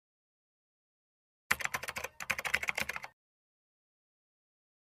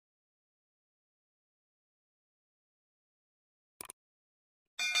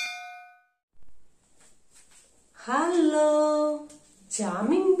Hello,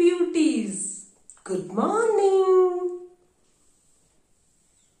 charming beauties. Good morning.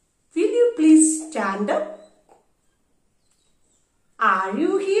 Will you please stand up? Are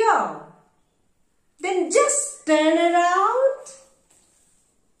you here? Then just turn around.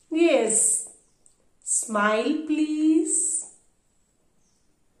 Yes. Smile, please.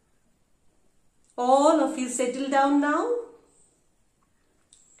 All of you settle down now.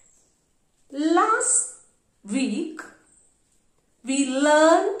 Last week, we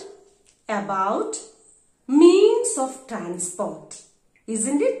learned about means of transport,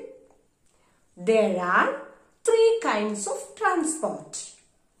 isn't it? There are 3 kinds of transport: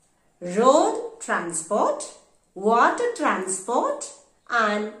 road transport, water transport,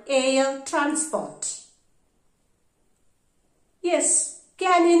 and air transport. Yes,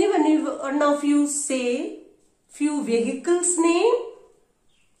 can anyone of you say few vehicles name?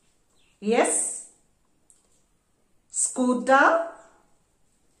 Yes. Scooter,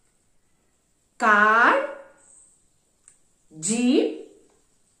 car, jeep,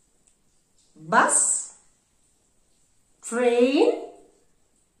 bus, train,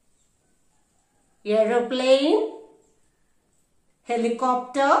 aeroplane,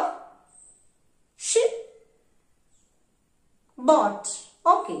 helicopter, ship, boat.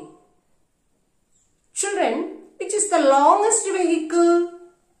 Okay. Children, which is the longest vehicle?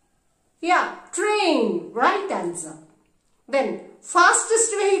 Yeah, train. Right answer. Then,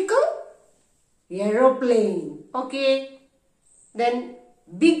 fastest vehicle? Aeroplane. Okay. Then,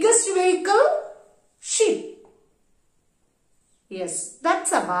 biggest vehicle? Ship. Yes,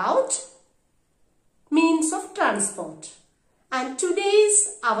 that's about means of transport. And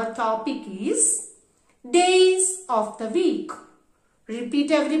today's our topic is days of the week.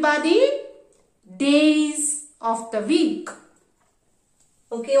 Repeat everybody. Days of the week.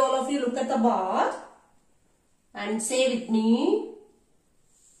 Okay, all of you look at the board and say with me,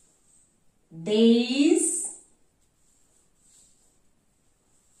 days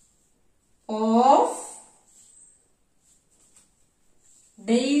of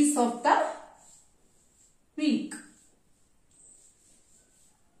the week.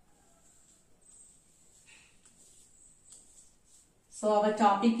 So our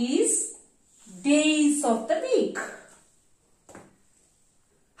topic is days of the week.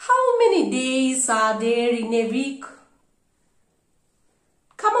 How many days are there in a week?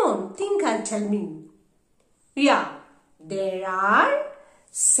 Come on, think and tell me. Yeah, there are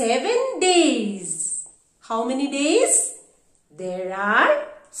 7 days. How many days? There are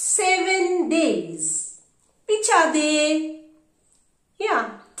 7 days. Which are they? Yeah,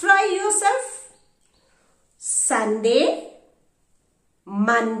 try yourself. Sunday,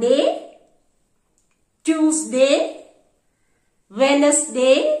 Monday, Tuesday,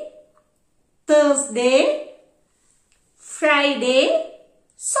 Wednesday, Thursday, Friday,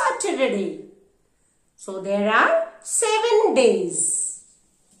 Saturday. So there are 7 days.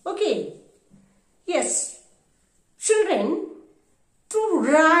 Okay. Yes. Children, through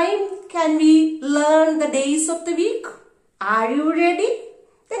rhyme can we learn the days of the week? Are you ready?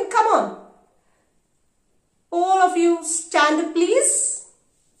 Then come on. All of you stand up, please.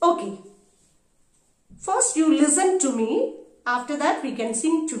 Okay. First you listen to me. After that we can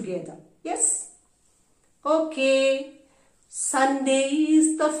sing together. Yes? Okay. Sunday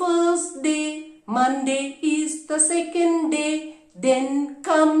is the first day. Monday is the second day. Then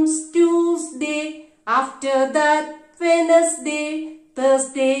comes Tuesday. After that Wednesday.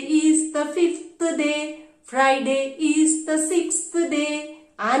 Thursday is the 5th day. Friday is the 6th day.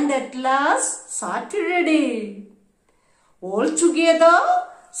 And at last Saturday. Altogether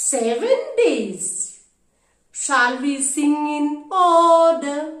 7 days. Shall we sing in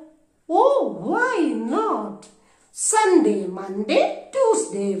order? Oh, why not? Sunday, Monday,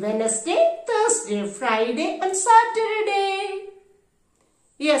 Tuesday, Wednesday, Thursday, Friday and Saturday.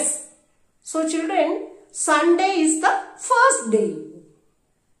 Yes. So children, Sunday is the first day.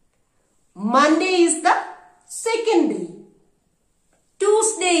 Monday is the second day.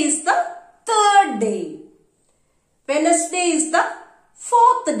 Tuesday is the third day. Wednesday is the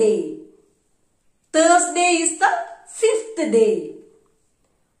 4th day. Thursday is the 5th day.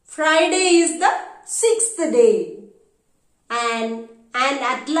 Friday is the 6th day. And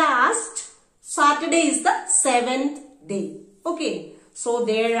at last, Saturday is the 7th day. Okay. So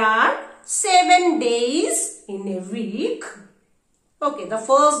there are 7 days in a week. Okay. The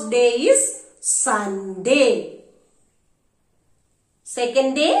first day is Sunday.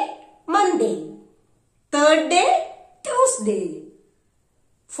 Second day, Monday. Third day, Tuesday.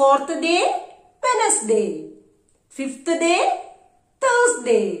 Fourth day, Wednesday. 5th day,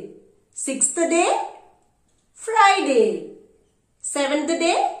 Thursday. 6th day, Friday. 7th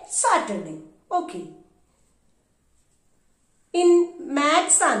day, Saturday. Okay. In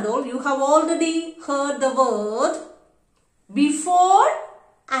maths and all, you have already heard the word before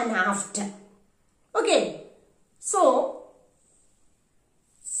and after. Okay. So,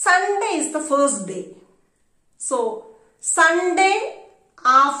 Sunday is the first day. So, Sunday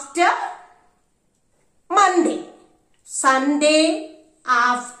after Monday. Sunday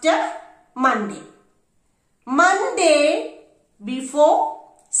after Monday. Monday before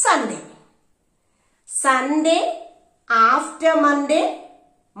Sunday. Sunday after Monday.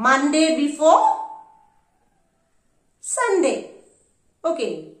 Monday before Sunday.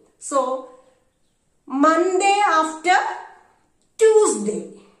 Okay. So, Monday after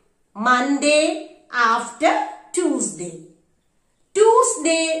Tuesday. Monday after Tuesday.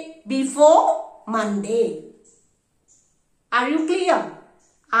 Tuesday before Monday. Are you clear?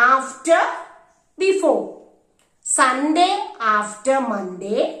 After, before. Sunday after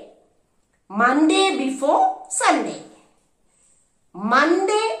Monday. Monday before Sunday.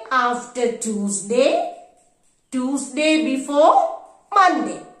 Monday after Tuesday. Tuesday before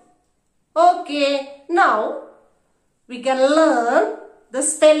Monday. Okay, now we can learn the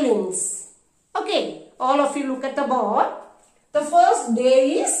spellings. Okay, all of you look at the board. The first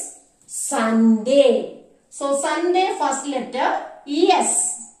day is Sunday. So, Sunday first letter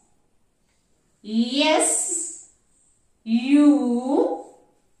S. S. U.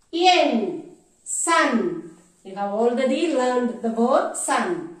 N. Sun. You have already learned the word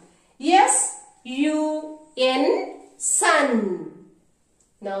sun. S. U. N. Sun.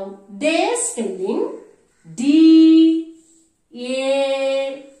 Now, day spelling D.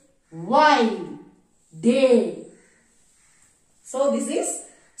 A. Y. Day. So, this is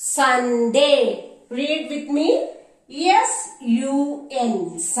Sunday. Read with me.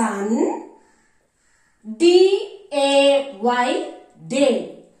 S-U-N. Sun. D-A-Y.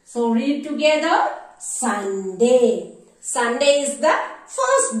 Day. So, read together. Sunday. Sunday is the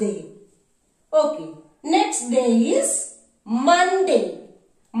first day. Okay. Next day is Monday.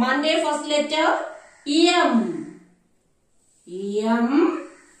 Monday first letter M. M.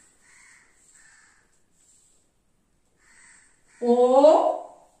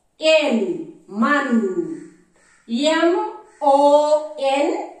 O-N. Man.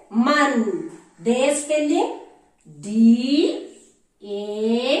 M-O-N. Man. Day spelling D-A-Y.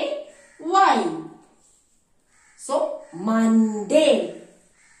 So, Monday.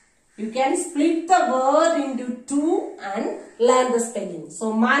 You can split the word into two and learn the spelling.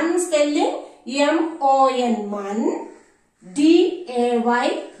 So, man spelling M-O-N. Man.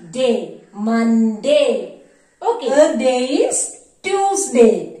 D-A-Y. Day. Monday. Okay. Third day is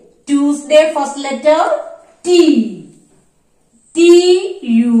Tuesday. Tuesday first letter T. T-U-E-S.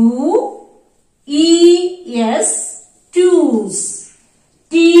 Tues.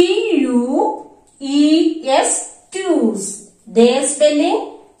 T-U-E-S. Tues. Day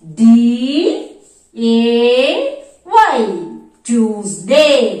spelling D-A-Y.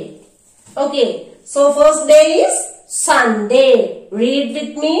 Tuesday. Okay. So, first day is Sunday. Read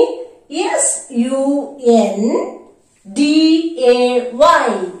with me. S-U-N-D-A-Y.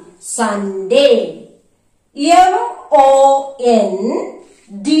 Sunday. M-O-N-D-A-Y.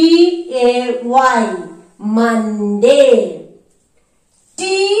 Monday.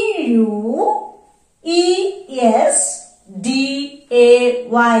 T-U-E-S-D-A-Y.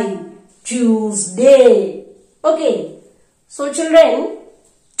 Tuesday. Okay. So, children,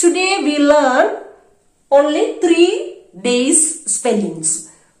 today we learn only 3 days spellings.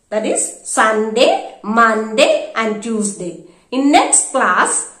 That is Sunday, Monday and Tuesday. In next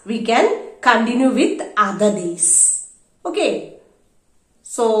class, we can continue with other days. Okay.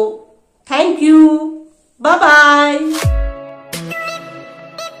 So, thank you. Bye-bye.